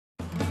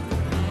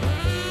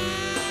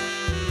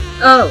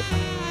Oh.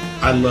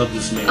 I love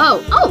this man.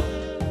 Oh. Oh.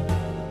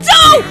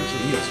 No!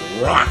 He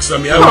has rocks. I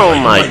mean, oh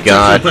my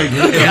God.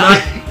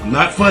 I'm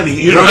not funny.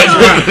 You know,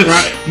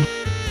 right.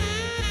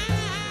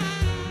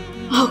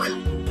 Oh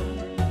God.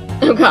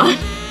 Oh God.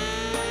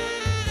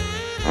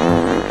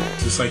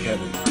 It's like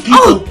heaven.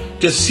 People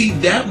to see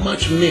that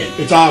much men.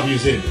 It's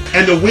obvious, isn't it?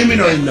 And the women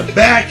are in the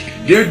back.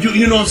 They're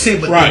you know what I'm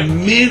saying? But the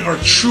men are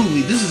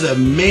truly, this is a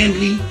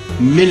manly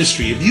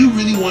ministry. If you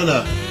really want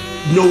to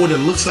know what it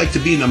looks like to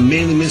be in a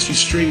manly ministry,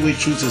 Straightway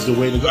Truth is the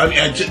way to go. I mean,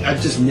 I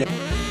just never.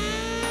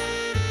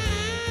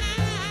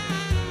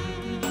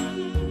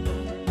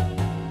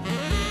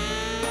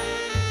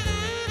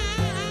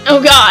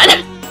 Oh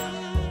God.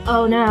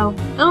 Oh no.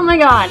 Oh my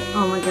God.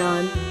 Oh my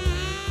God.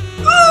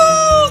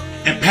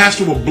 And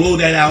Pastor will blow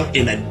that out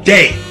in a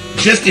day.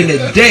 Just in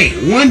a day.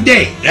 One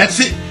day. That's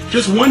it.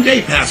 Just one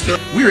day, Pastor.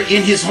 We're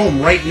in his home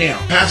right now.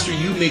 Pastor,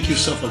 you make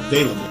yourself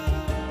available.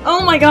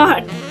 Oh my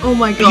God. Oh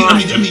my God.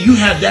 I mean, you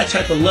have that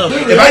type of love.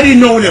 If I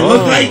didn't know what it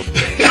looked like,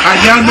 I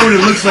now know what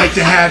it looks like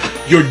to have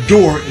your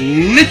door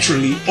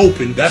literally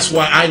open. That's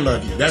why I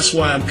love you. That's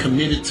why I'm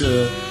committed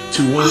to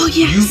want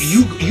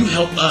you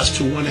help us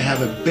to want to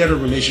have a better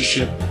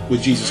relationship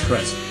with Jesus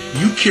Christ.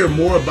 You care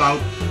more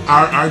about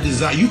our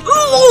desire.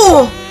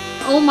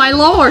 Oh my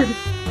Lord.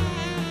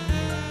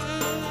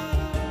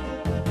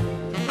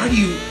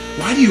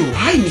 Why do you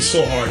ride me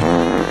so hard?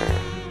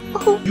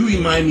 You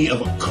remind me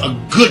of a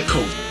good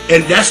coach.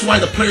 And that's why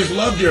the players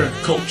love their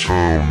coach.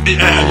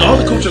 And all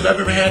the coaches I've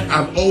ever had,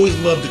 I've always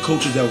loved the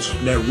coaches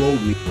that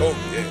rode me. Oh,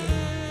 yeah.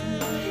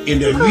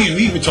 And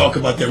we even talk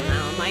about that.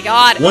 Oh, my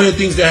God. One of the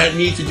things that I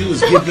need to do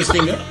is give this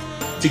thing up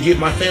to get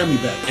my family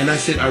back. And I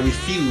said, I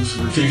refuse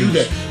to do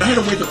that. I had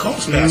to wait the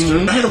calls, Pastor.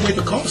 I had to wait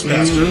the calls,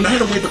 Pastor. I had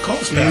to wait the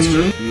calls,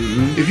 Pastor.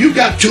 If you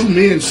got two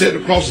men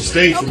sitting across the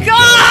stage from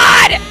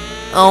God!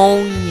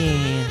 Oh,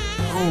 yeah.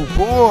 Oh,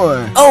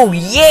 boy. Oh,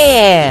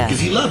 yeah.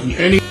 Because he loved me.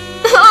 And he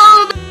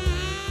Oh,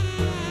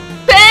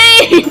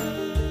 pain!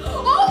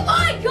 Oh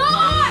my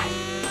God!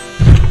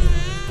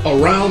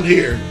 around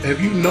here,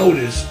 have you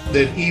noticed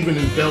that even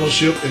in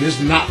fellowship, and it's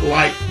not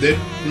like that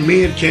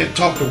men can't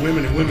talk to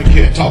women and women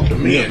can't talk to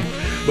men,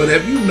 but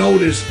have you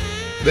noticed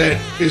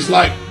that it's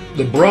like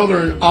the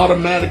brother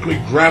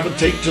automatically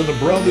gravitate to the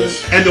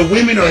brothers? And the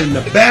women are in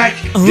the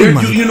back. You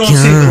know what I'm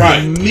saying?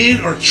 Right.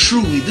 Men are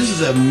truly, this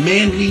is a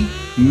manly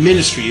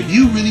ministry. If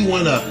you really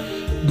want to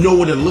know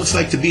what it looks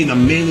like to be in a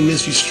manly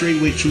ministry,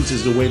 Straightway Truth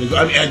is the way to go.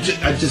 I mean, I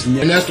just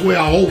and that's the way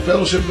our whole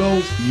fellowship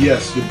goes?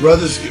 Yes. The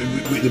brothers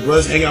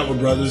hang out with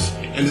brothers.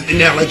 And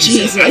now, like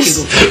you said, I can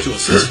go talk to a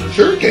sister.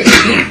 Sure can.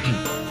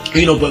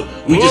 You know, but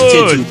we just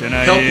tend to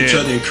help each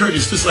other, encourage.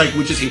 It's just like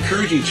we're just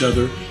encouraging each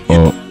other.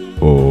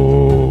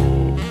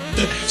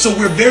 So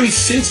we're very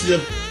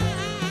sensitive.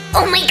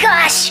 Oh my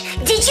gosh!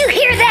 Did you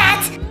hear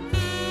that?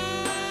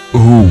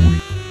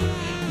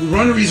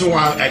 One of the reasons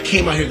why I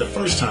came out here the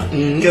first time,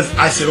 because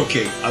I said,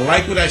 okay, I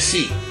like what I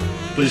see,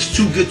 but it's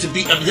too good to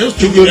be. I mean, it was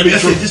too good to be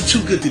true. It's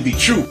too good to be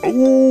true.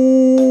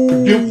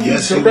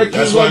 Yes,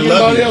 that's why I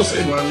love you. That's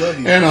why I love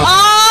you.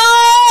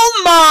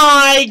 Oh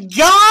my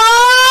God!